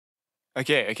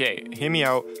Okay, hear me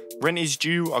out. Rent is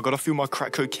due, I gotta feel my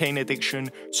crack cocaine addiction,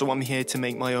 so I'm here to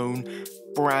make my own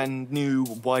brand new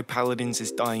Why Paladins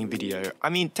is Dying video. I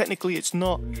mean, technically it's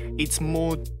not, it's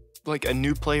more like a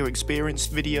new player experience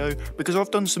video, because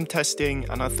I've done some testing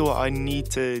and I thought I need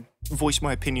to voice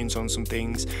my opinions on some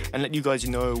things and let you guys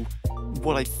know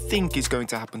what I think is going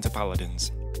to happen to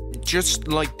Paladins. Just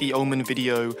like the Omen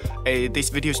video, this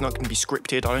video is not going to be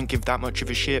scripted. I don't give that much of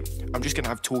a shit. I'm just going to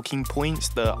have talking points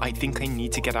that I think I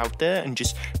need to get out there and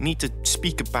just need to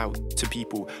speak about to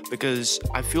people, because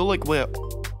I feel like we're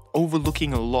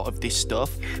overlooking a lot of this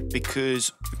stuff,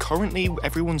 because currently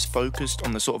everyone's focused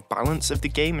on the sort of balance of the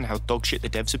game and how dogshit the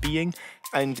devs are being,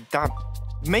 and that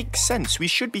makes sense. We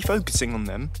should be focusing on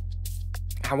them.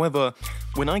 However,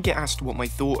 when I get asked what my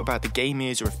thought about the game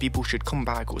is, or if people should come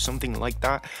back or something like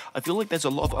that, I feel like there's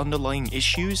a lot of underlying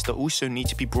issues that also need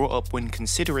to be brought up when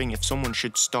considering if someone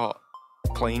should start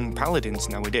playing Paladins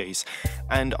nowadays.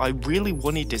 And I really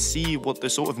wanted to see what the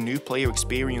sort of new player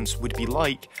experience would be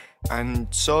like, and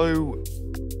so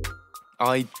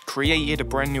I created a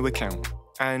brand new account.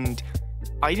 And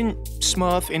I didn't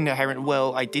smurf inherent,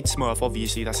 well, I did smurf,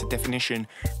 obviously, that's a definition,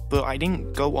 but I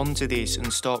didn't go onto this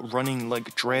and start running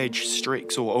like Dredge,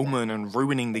 Strix, or Omen and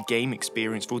ruining the game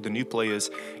experience for the new players.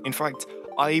 In fact,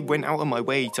 I went out of my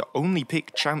way to only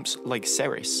pick champs like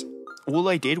Ceres. All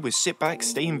I did was sit back,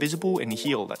 stay invisible, and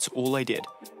heal. That's all I did.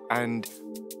 And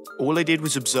all I did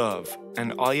was observe,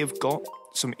 and I have got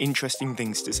some interesting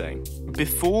things to say.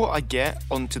 Before I get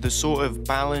onto the sort of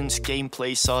balanced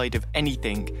gameplay side of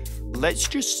anything, let's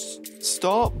just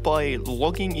start by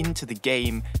logging into the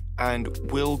game and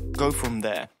we'll go from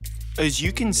there. As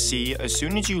you can see, as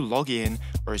soon as you log in,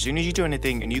 or as soon as you do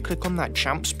anything and you click on that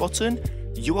champs button,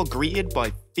 you are greeted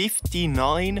by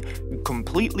 59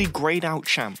 completely grayed out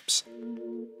champs.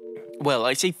 Well,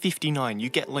 I say 59, you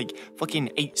get like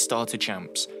fucking 8 starter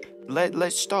champs.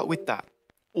 Let's start with that.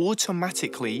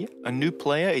 Automatically, a new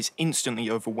player is instantly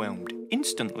overwhelmed.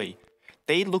 Instantly.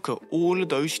 They look at all of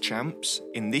those champs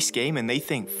in this game and they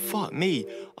think, fuck me,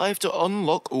 I have to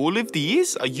unlock all of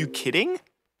these? Are you kidding?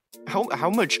 How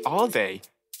much are they?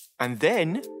 And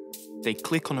then they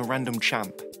click on a random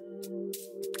champ.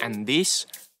 And this,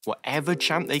 whatever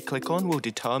champ they click on will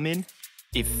determine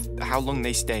how long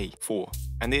they stay for.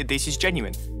 And this is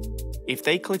genuine. If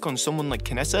they click on someone like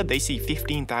Kinessa, they see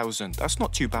 15,000. That's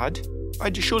not too bad.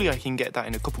 Surely I can get that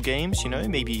in a couple games, you know,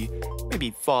 maybe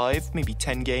 5, maybe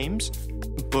 10 games.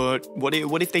 But what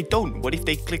if they don't? What if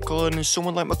they click on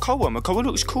someone like Makoa? Makoa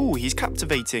looks cool, he's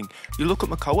captivating. You look at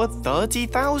Makoa,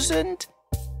 30,000?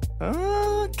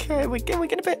 Okay, we're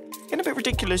getting a bit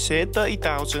ridiculous here.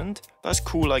 30,000, that's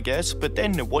cool, I guess. But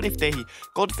then what if they,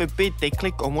 God forbid, they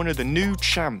click on one of the new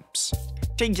champs?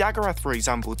 Take Yagarath, for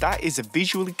example. That is a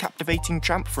visually captivating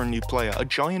champ for a new player. A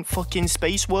giant fucking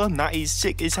space worm, that is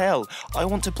sick as hell. I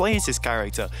want to play as this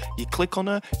character. You click on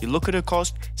her, you look at her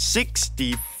cost,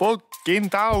 60 fucking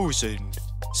thousand.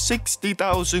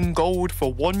 60,000 gold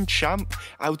for one champ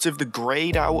out of the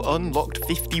grayed out unlocked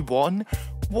 51?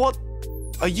 What?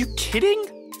 Are you kidding?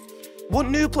 What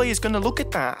new player is going to look at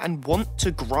that and want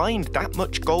to grind that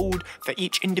much gold for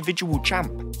each individual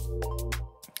champ?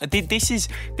 This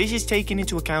is taking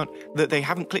into account that they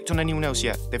haven't clicked on anyone else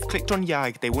yet. They've clicked on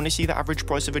Yag, they want to see the average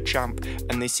price of a champ,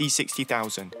 and they see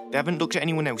 60,000. They haven't looked at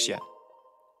anyone else yet.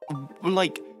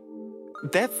 Like,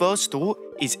 their first thought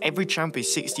is every champ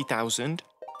is 60,000.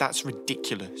 That's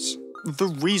ridiculous. The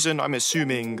reason I'm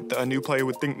assuming that a new player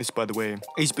would think this, by the way,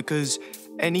 is because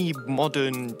any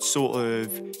modern sort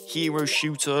of hero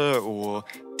shooter or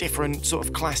different sort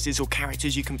of classes or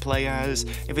characters you can play as,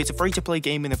 if it's a free-to-play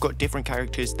game and they've got different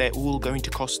characters, they're all going to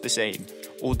cost the same,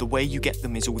 or the way you get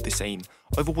them is all the same.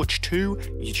 Overwatch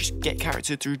 2, you just get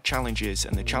characters through challenges,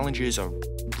 and the challenges are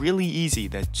really easy.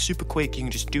 They're super quick, you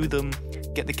can just do them,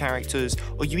 get the characters,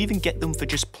 or you even get them for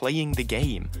just playing the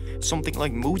game. Something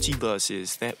like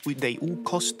multiverses, they all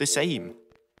cost the same.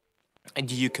 And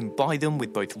you can buy them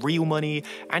with both real money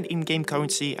and in-game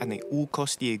currency, and they all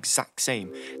cost the exact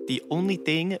same. The only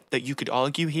thing that you could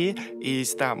argue here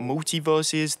is that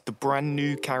multiverses, the brand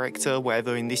new character,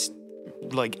 whether in this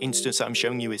like instance that I'm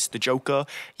showing you it's the Joker,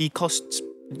 he costs,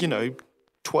 you know,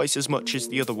 twice as much as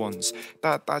the other ones.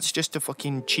 That's just a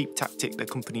fucking cheap tactic that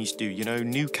companies do, you know,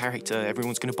 new character,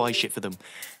 everyone's gonna buy shit for them.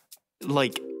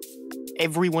 Like,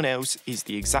 everyone else is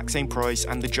the exact same price,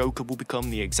 and the Joker will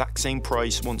become the exact same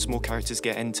price once more characters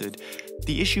get entered.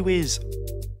 The issue is,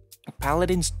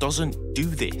 Paladins doesn't do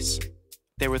this.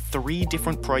 There are 3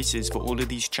 different prices for all of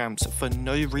these champs for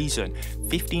no reason.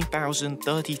 15,000,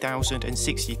 30,000, and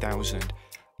 60,000.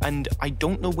 And I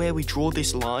don't know where we draw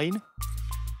this line,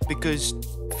 because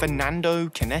Fernando,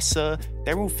 Canessa,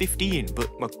 they're all 15, but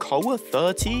Makoa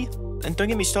 30? And don't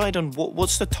get me started on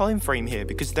what's the time frame here,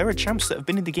 because there are champs that have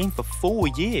been in the game for 4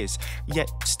 years, yet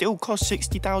still cost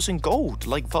 60,000 gold,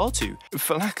 like Vartu.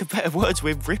 For lack of better words,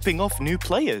 we're ripping off new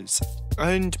players.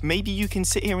 And maybe you can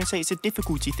sit here and say it's a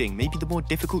difficulty thing. Maybe the more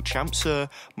difficult champs are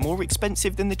more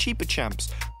expensive than the cheaper champs.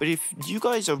 But if you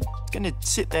guys are gonna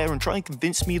sit there and try and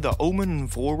convince me that Omen and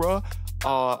Vora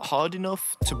are hard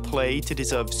enough to play to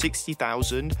deserve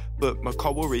 60,000, but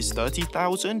Makoa is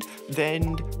 30,000,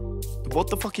 then what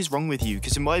the fuck is wrong with you?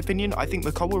 Because in my opinion, I think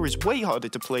Makoa is way harder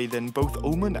to play than both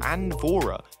Omen and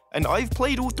Vora. And I've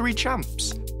played all 3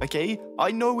 champs, okay?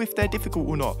 I know if they're difficult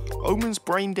or not. Omen's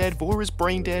brain dead, Vora's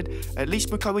brain dead. At least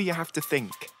Makoa you have to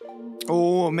think.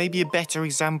 Or maybe a better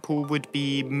example would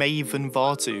be Maeve and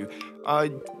Vartu.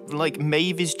 Like,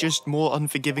 Maeve is just more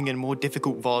unforgiving and more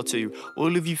difficult Vartu.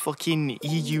 All of you fucking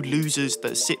EU losers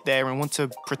that sit there and want to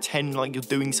pretend like you're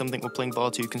doing something while playing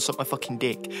Vartu can suck my fucking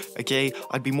dick, okay?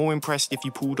 I'd be more impressed if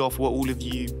you pulled off what all of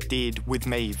you did with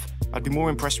Maeve. I'd be more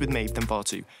impressed with Maeve than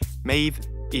Vartu. Maeve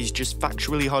is just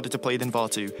factually harder to play than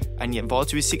Vartu, and yet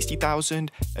Vartu is 60,000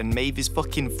 and Maeve is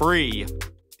fucking free.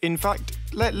 In fact,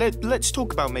 let's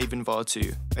talk about Maeve and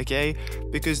Vartu, okay?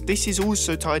 Because this is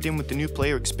also tied in with the new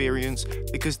player experience,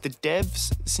 because the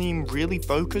devs seem really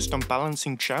focused on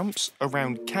balancing champs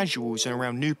around casuals and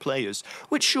around new players,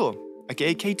 which sure,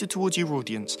 okay, cater towards your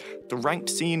audience. The ranked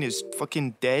scene is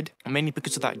fucking dead, mainly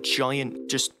because of that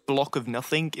giant just block of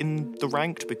nothing in the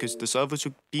ranked, because the servers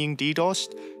were being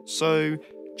DDoSed. So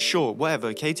sure,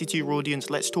 whatever, cater to your audience,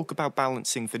 let's talk about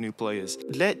balancing for new players.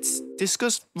 Let's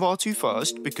discuss Vartu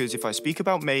first, because if I speak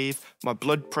about Maeve, my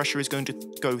blood pressure is going to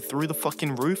go through the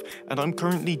fucking roof, and I'm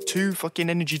currently 2 fucking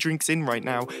energy drinks in right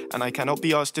now, and I cannot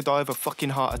be asked to die of a fucking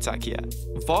heart attack yet.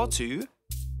 Vartu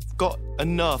got a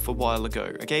nerf a while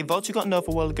ago, okay? Vartu got a nerf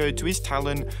a while ago to his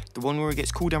talent, the one where he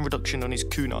gets cooldown reduction on his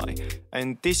kunai.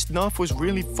 And this nerf was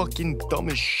really fucking dumb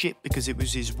as shit because it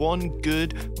was his one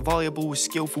good, viable,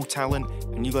 skillful talent,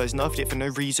 and you guys nerfed it for no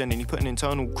reason, and you put an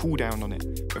internal cooldown on it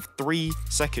of 3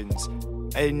 seconds.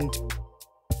 And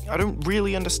I don't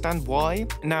really understand why.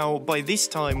 Now, by this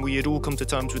time, we had all come to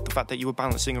terms with the fact that you were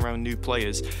balancing around new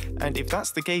players. And if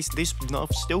that's the case, this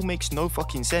nerf still makes no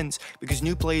fucking sense, because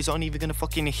new players aren't even gonna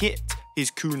fucking hit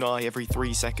his kunai every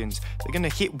 3 seconds. They're gonna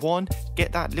hit one,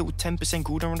 get that little 10%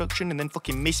 cooldown reduction, and then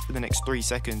fucking miss for the next 3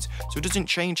 seconds. So it doesn't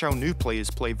change how new players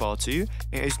play Vartu.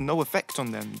 It has no effect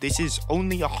on them. This is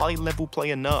only a high-level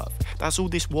player nerf. That's all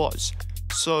this was.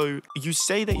 So you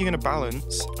say that you're going to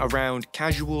balance around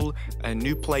casual and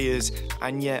new players,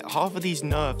 and yet half of these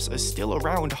nerfs are still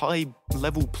around high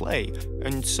level play.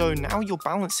 And so now you're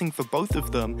balancing for both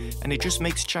of them, and it just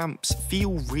makes champs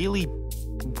feel really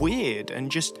weird and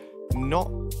just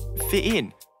not fit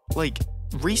in. Like,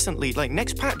 recently, like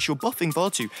next patch you're buffing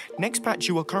Vartu, next patch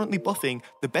you are currently buffing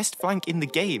the best flank in the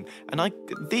game, and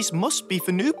this must be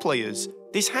for new players.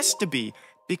 This has to be,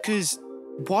 because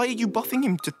why are you buffing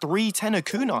him to 310 a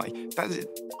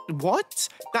kunai? What?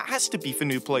 That has to be for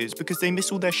new players because they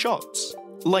miss all their shots.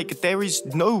 Like, there is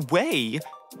no way.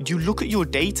 You look at your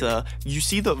data, you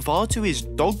see that Vartu is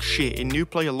dog shit in new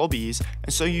player lobbies,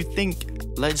 and so you think,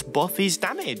 let's buff his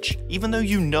damage, even though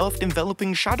you nerfed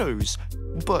enveloping shadows.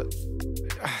 But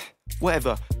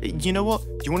whatever. You know what?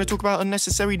 You want to talk about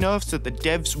unnecessary nerfs that the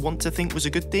devs want to think was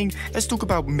a good thing? Let's talk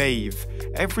about Maeve.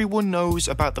 Everyone knows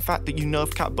about the fact that you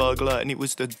nerfed Cat Burglar, and it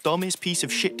was the dumbest piece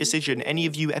of shit decision any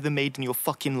of you ever made in your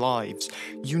fucking lives.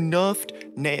 You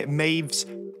nerfed Maeve's,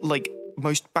 like,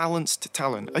 most balanced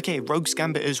talent. Okay, Rogue's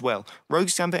Gambit as well.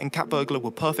 Rogue's Gambit and Cat Burglar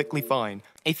were perfectly fine.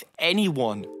 If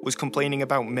anyone was complaining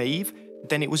about Maeve,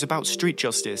 then it was about Street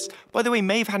Justice. By the way,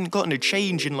 Maeve hadn't gotten a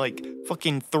change in, like,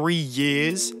 fucking 3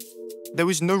 years. There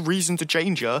was no reason to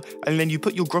change her, and then you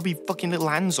put your grubby fucking little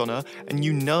hands on her, and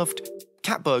you nerfed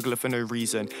Cat Burglar for no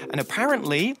reason. And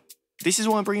apparently, this is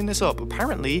why I'm bringing this up,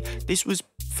 apparently this was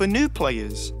for new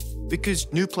players,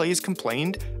 because new players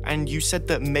complained, and you said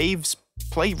that Maeve's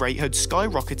play rate had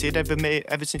skyrocketed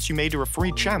ever since you made her a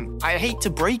free champ. I hate to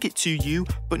break it to you,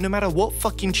 but no matter what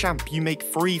fucking champ you make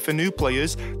free for new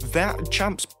players, that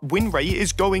champ's win rate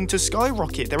is going to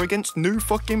skyrocket. They're against new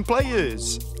fucking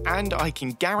players. And I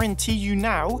can guarantee you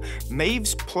now,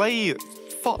 Maeve's play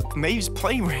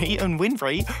rate and win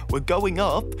rate were going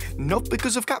up, not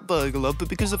because of Cat Burglar, but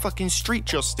because of fucking Street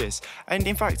Justice. And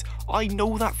in fact, I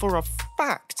know that for a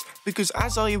fact, because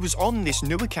as I was on this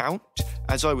new account,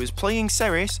 as I was playing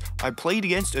Ceres, I played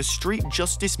against a Street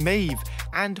Justice Maeve,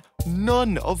 and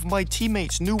none of my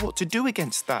teammates knew what to do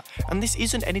against that. And this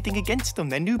isn't anything against them,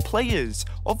 they're new players.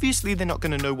 Obviously they're not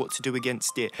going to know what to do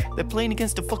against it. They're playing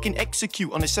against a fucking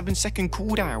execute on a 7-second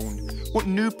cooldown. What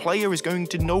new player is going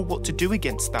to know what to do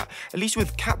against that? At least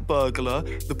with Cat Burglar,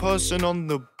 the person on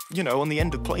the on the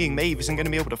end of playing Maeve isn't going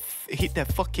to be able to hit their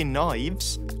fucking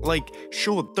knives. Like,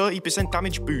 sure, 30%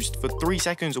 damage boost for 3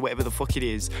 seconds or whatever the fuck it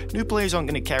is. New players aren't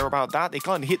going to care about that. They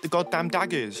can't hit the goddamn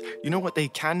daggers. You know what they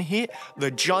can hit?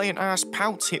 The giant-ass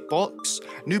pounce hitbox.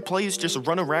 New players just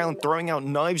run around throwing out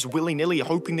knives willy-nilly,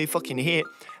 hoping they fucking hit.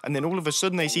 And then all of a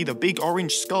sudden they see the big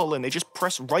orange skull and they just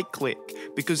press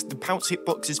right-click because the pounce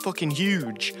hitbox is fucking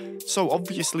huge. So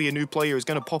obviously a new player is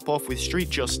going to pop off with Street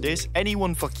Justice.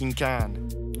 Anyone fucking can.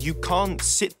 You can't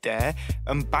sit there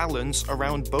and balance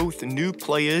around both new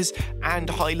players and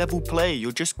high-level play.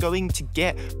 You're just going to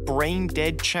get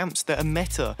brain-dead champs that are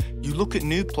meta. You look at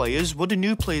new players, what do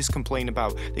new players complain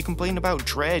about? They complain about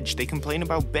Dredge, they complain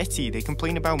about Betty, they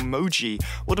complain about Moji.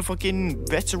 What do fucking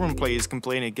veteran players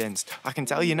complain against? I can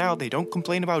tell you now, they don't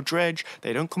complain about Dredge,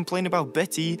 they don't complain about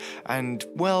Betty, and,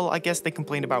 well, I guess they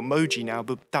complain about Moji now,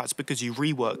 but that's because you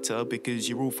reworked her, because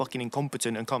you're all fucking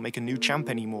incompetent and can't make a new champ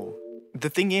anymore. The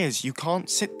thing is, you can't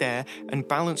sit there and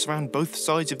balance around both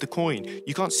sides of the coin.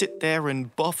 You can't sit there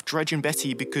and buff Dredge and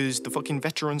Betty because the fucking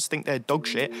veterans think they're dog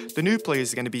shit. The new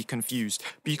players are going to be confused.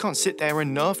 But you can't sit there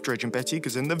and nerf Dredge and Betty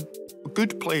because then the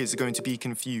good players are going to be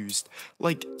confused.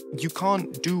 Like, you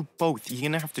can't do both. You're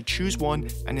going to have to choose one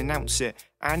and announce it.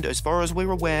 And as far as we're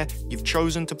aware, you've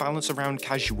chosen to balance around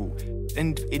casual.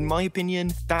 And in my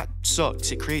opinion, that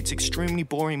sucks. It creates extremely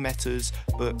boring metas,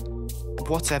 but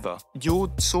whatever.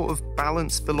 Your sort of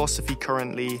balance philosophy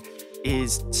currently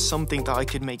is something that I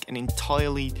could make an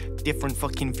entirely different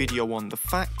fucking video on. The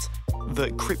fact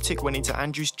that Cryptic went into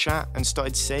Andrew's chat and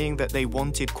started saying that they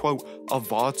wanted, quote, a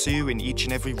Vatu in each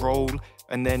and every role,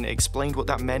 and then explained what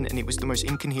that meant, and it was the most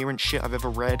incoherent shit I've ever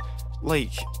read.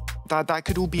 Like, that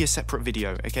could all be a separate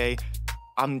video, okay?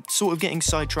 I'm sort of getting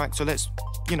sidetracked, so let's,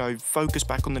 focus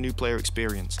back on the new player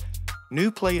experience.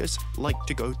 New players like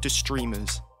to go to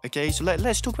streamers, okay? So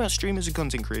let's talk about streamers and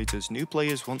content creators. New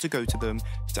players want to go to them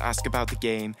to ask about the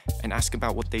game and ask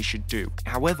about what they should do.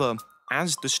 However,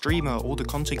 as the streamer or the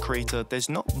content creator, there's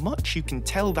not much you can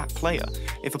tell that player.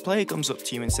 If a player comes up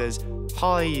to you and says,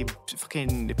 "Hi,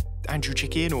 fucking Andrew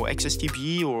Chicken or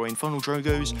XSTP or Infernal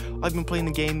Drogos, I've been playing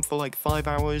the game for like 5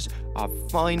 hours,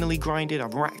 I've finally grinded,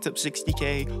 I've racked up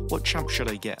 60k, what champ should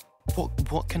I get?"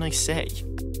 What can I say?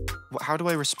 How do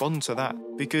I respond to that?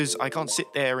 Because I can't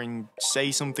sit there and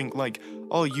say something like,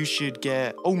 "Oh, you should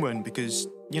get Omen because,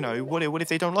 what if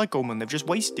they don't like Omen? They've just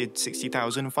wasted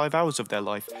 60,000 and 5 hours of their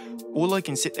life." All I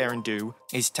can sit there and do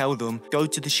is tell them, go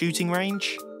to the shooting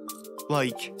range.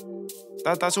 Like,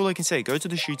 that's all I can say. Go to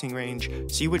the shooting range,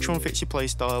 see which one fits your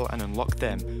playstyle, and unlock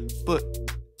them. But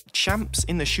champs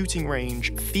in the shooting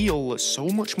range feel so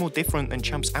much more different than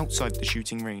champs outside the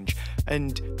shooting range.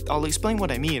 And I'll explain what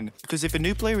I mean, because if a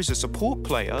new player is a support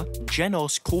player,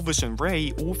 Genos, Corvus, and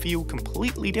Ray all feel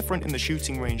completely different in the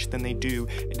shooting range than they do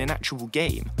in an actual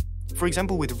game. For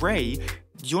example, with Ray,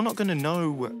 you're not going to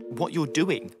know what you're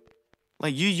doing.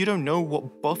 Like, you don't know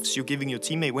what buffs you're giving your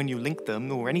teammate when you link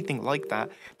them or anything like that,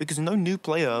 because no new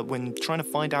player, when trying to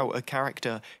find out a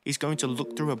character, is going to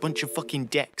look through a bunch of fucking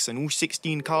decks and all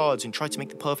 16 cards and try to make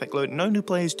the perfect load. No new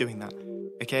player is doing that,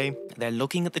 okay? They're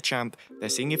looking at the champ, they're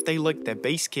seeing if they like their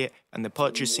base kit, and they're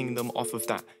purchasing them off of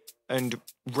that. And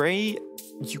Ray,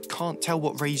 you can't tell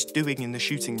what Ray's doing in the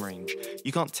shooting range.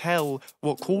 You can't tell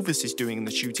what Corvus is doing in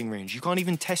the shooting range. You can't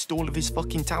even test all of his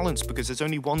fucking talents because there's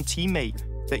only one teammate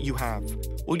that you have.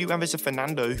 All you have is a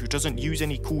Fernando who doesn't use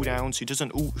any cooldowns, who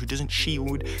doesn't ult, who doesn't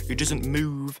shield, who doesn't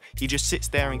move. He just sits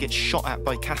there and gets shot at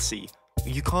by Cassie.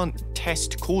 You can't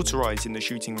test Cauterize in the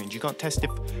shooting range. You can't test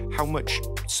how much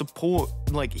support,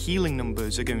 like healing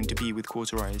numbers, are going to be with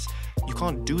Cauterize. You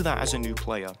can't do that as a new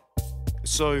player.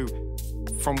 So,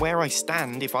 from where I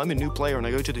stand, if I'm a new player and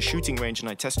I go to the shooting range and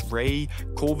I test Ray,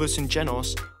 Corvus, and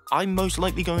Genos, I'm most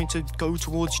likely going to go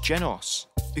towards Genos,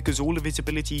 because all of his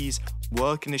abilities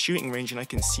work in the shooting range and I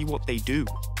can see what they do.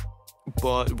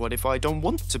 But what if I don't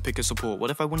want to pick a support?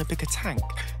 What if I want to pick a tank?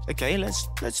 Okay, let's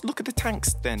look at the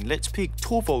tanks then. Let's pick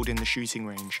Torvald in the shooting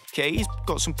range. Okay, he's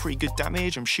got some pretty good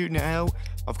damage. I'm shooting it out.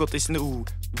 I've got this little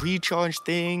recharge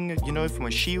thing, for my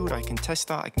shield. I can test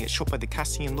that. I can get shot by the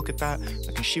Cassie and look at that.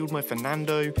 I can shield my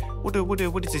Fernando.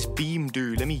 What does this beam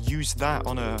do? Let me use that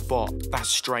on a bot. That's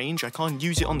strange. I can't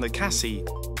use it on the Cassie.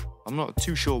 I'm not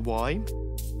too sure why.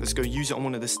 Let's go use it on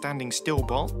one of the standing still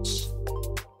bots.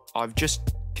 I've just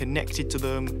connected to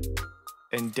them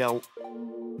and dealt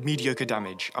mediocre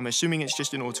damage. I'm assuming it's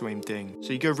just an auto-aim thing.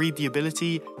 So you go read the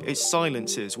ability, it's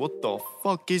silences. What the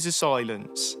fuck is a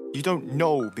silence? You don't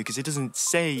know because it doesn't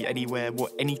say anywhere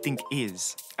what anything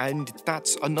is. And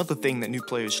that's another thing that new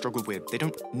players struggle with. They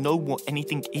don't know what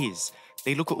anything is.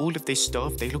 They look at all of this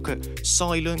stuff. They look at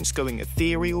silence, going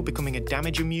ethereal, becoming a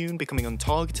damage immune, becoming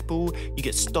untargetable. You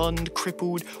get stunned,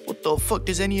 crippled. What the fuck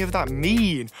does any of that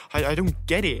mean? I don't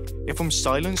get it. If I'm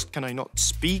silenced, can I not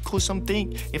speak or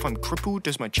something? If I'm crippled,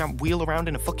 does my champ wheel around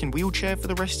in a fucking wheelchair for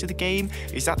the rest of the game?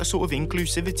 Is that the sort of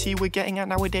inclusivity we're getting at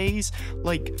nowadays?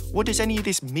 Like, what does any of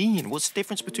this mean? What's the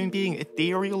difference between being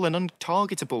ethereal and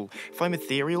untargetable? If I'm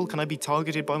ethereal, can I be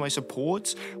targeted by my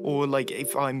supports? Or like,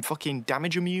 if I'm fucking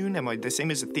damage immune, am I the same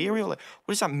as ethereal? What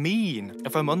does that mean?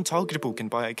 If I'm untargetable,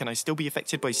 can I still be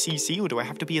affected by CC, or do I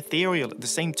have to be ethereal at the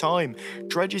same time?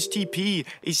 Dredge's TP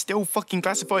is still fucking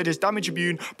classified as damage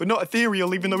immune, but not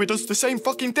ethereal, even though it does the same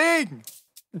fucking thing.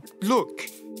 Look,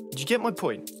 you get my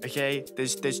point, okay?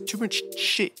 There's too much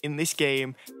shit in this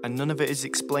game, and none of it is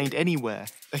explained anywhere.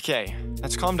 Okay,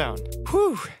 let's calm down.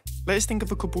 Whew. Let's think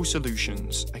of a couple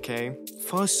solutions, okay?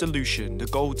 First solution, the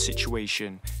gold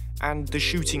situation, and the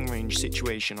shooting range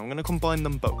situation. I'm gonna combine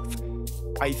them both.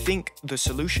 I think the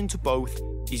solution to both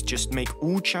is just make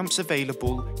all champs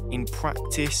available in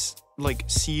practice, like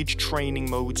siege training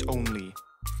modes only.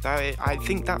 I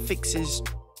think that fixes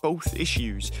both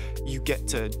issues. You get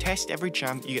to test every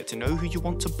champ, you get to know who you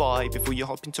want to buy before you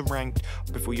hop into ranked,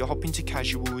 before you hop into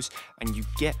casuals, and you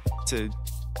get to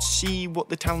see what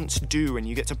the talents do, and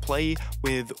you get to play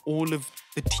with all of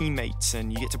the teammates,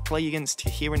 and you get to play against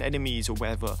coherent enemies or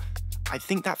whatever. I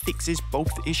think that fixes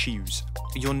both issues.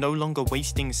 You're no longer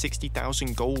wasting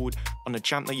 60,000 gold on a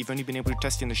champ that you've only been able to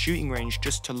test in the shooting range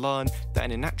just to learn that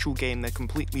in an actual game they're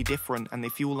completely different and they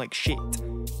feel like shit.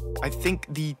 I think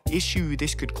the issue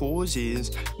this could cause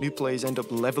is new players end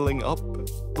up leveling up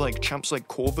like champs like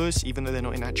Corvus, even though they're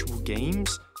not in actual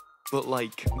games. But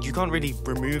like, you can't really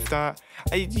remove that.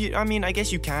 I mean, I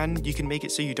guess you can make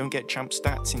it so you don't get champ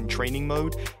stats in training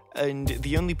mode. And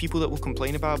the only people that will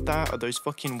complain about that are those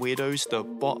fucking weirdos that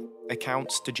bot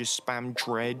accounts to just spam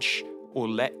Dredge or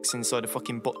Lex inside of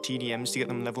fucking bot TDMs to get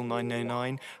them level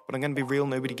 999. But I'm gonna be real,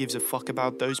 nobody gives a fuck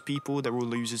about those people. They're all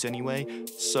losers anyway.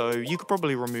 So you could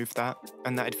probably remove that,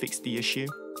 and that'd fix the issue.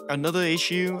 Another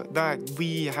issue that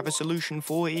we have a solution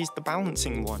for is the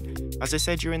balancing one. As I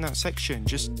said during that section,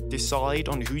 just decide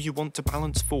on who you want to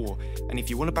balance for. And if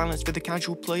you want to balance for the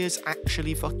casual players,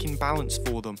 actually fucking balance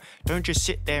for them. Don't just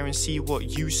sit there and see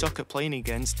what you suck at playing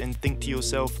against and think to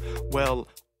yourself, well,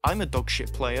 I'm a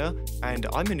dogshit player and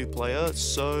I'm a new player,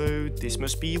 so this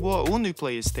must be what all new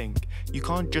players think. You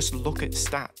can't just look at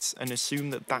stats and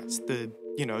assume that that's the,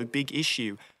 big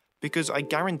issue. Because I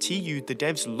guarantee you the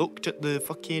devs looked at the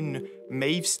fucking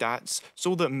Mave stats,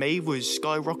 saw that Mave was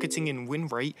skyrocketing in win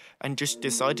rate, and just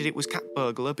decided it was Cat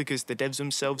Burglar because the devs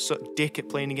themselves suck dick at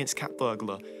playing against Cat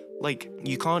Burglar. Like,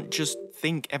 you can't just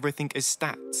think everything as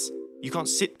stats. You can't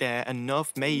sit there and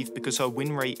nerf Mave because her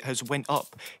win rate has went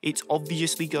up. It's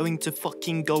obviously going to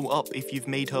fucking go up if you've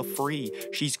made her free.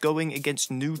 She's going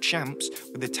against new champs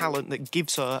with a talent that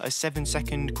gives her a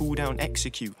 7-second cooldown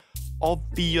execute.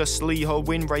 Obviously her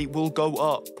win rate will go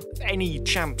up. Any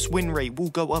champ's win rate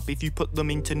will go up if you put them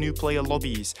into new player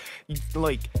lobbies.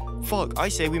 Like, fuck, I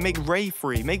say we make Ray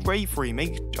free. Make Ray free.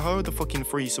 Make her the fucking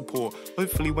free support.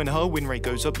 Hopefully when her win rate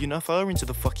goes up, you nerf her into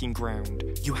the fucking ground.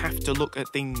 You have to look at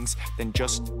things than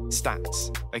just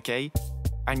stats, okay?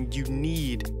 And you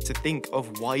need to think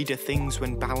of wider things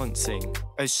when balancing,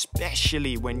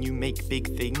 especially when you make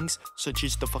big things, such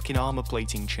as the fucking armor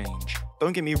plating change.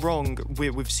 Don't get me wrong,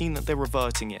 we've seen that they're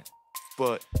reverting it,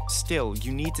 but still,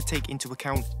 you need to take into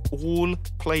account all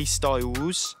play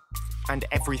styles and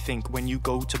everything when you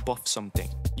go to buff something.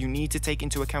 You need to take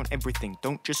into account everything.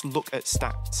 Don't just look at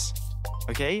stats,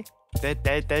 okay?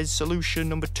 There's solution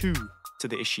number 2 to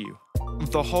the issue.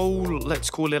 The whole, let's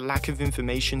call it lack of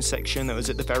information section that was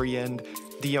at the very end,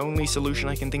 the only solution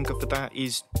I can think of for that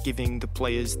is giving the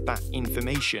players that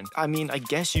information. I mean, I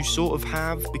guess you sort of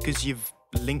have, because you've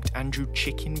linked Andrew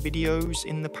Chicken videos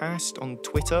in the past on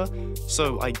Twitter,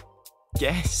 so I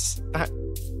guess that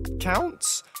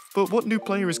counts? But what new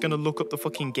player is going to look up the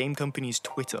fucking game company's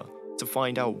Twitter to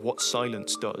find out what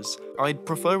silence does? I'd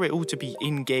prefer it all to be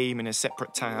in-game in a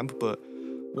separate tab, but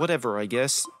whatever, I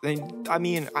guess. I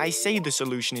mean, I say the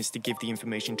solution is to give the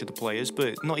information to the players,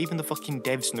 but not even the fucking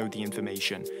devs know the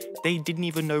information. They didn't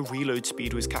even know reload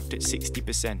speed was capped at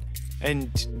 60%.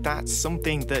 And that's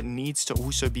something that needs to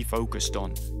also be focused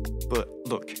on. But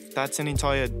look, that's an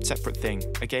entire separate thing,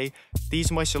 okay? These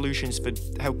are my solutions for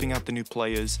helping out the new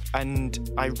players,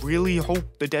 and I really hope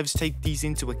the devs take these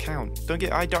into account.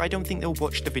 I don't think they'll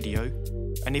watch the video,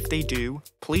 and if they do,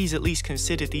 please at least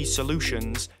consider these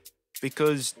solutions,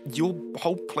 because your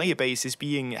whole player base is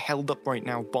being held up right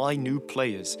now by new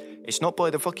players. It's not by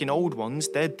the fucking old ones.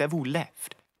 They've all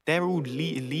left. They're all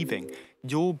leaving.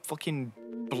 You're fucking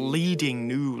bleeding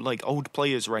new, like, old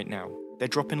players right now. They're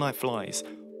dropping like flies.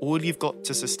 All you've got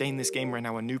to sustain this game right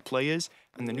now are new players,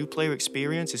 and the new player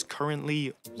experience is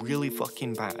currently really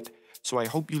fucking bad. So I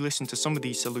hope you listen to some of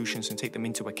these solutions and take them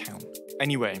into account.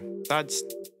 Anyway, that's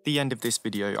the end of this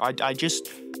video. I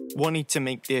just wanted to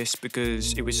make this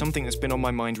because it was something that's been on my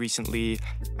mind recently,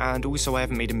 and also I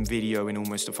haven't made a video in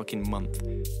almost a fucking month.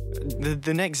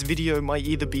 The next video might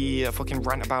either be a fucking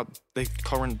rant about the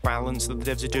current balance that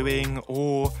the devs are doing,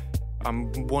 or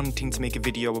I'm wanting to make a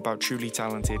video about Truly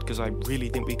Talented because I really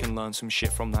think we can learn some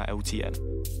shit from that LTM.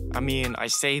 I mean, I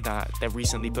say that they've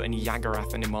recently put in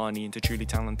Yagarath and Imani into Truly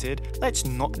Talented. Let's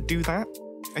not do that,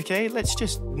 okay? Let's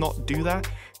just not do that,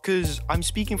 because I'm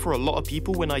speaking for a lot of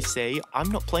people when I say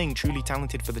I'm not playing Truly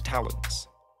Talented for the talents.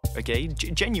 Okay,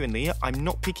 genuinely, I'm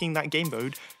not picking that game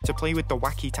mode to play with the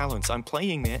wacky talents. I'm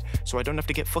playing it so I don't have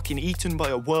to get fucking eaten by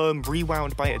a worm,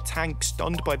 rewound by a tank,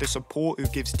 stunned by the support who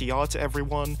gives DR to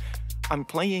everyone. I'm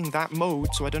playing that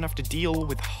mode so I don't have to deal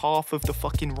with half of the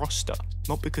fucking roster,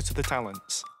 not because of the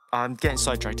talents. I'm getting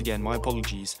sidetracked again, my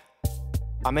apologies.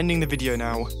 I'm ending the video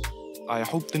now. I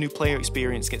hope the new player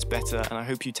experience gets better, and I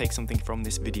hope you take something from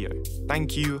this video.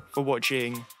 Thank you for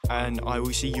watching, and I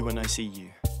will see you when I see you.